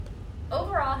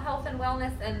overall health and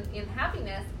wellness and in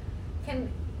happiness can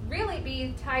really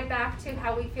be tied back to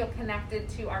how we feel connected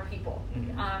to our people.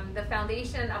 The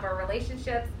foundation of our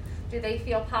relationships, do they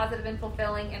feel positive and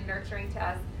fulfilling and nurturing to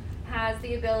us, has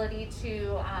the ability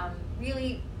to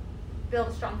really build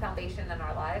a strong foundation in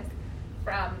our lives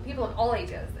from people of all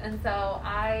ages. And so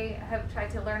I have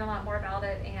tried to learn a lot more about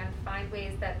it and find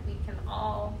ways that we can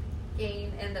all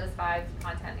gain in those 5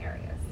 content areas.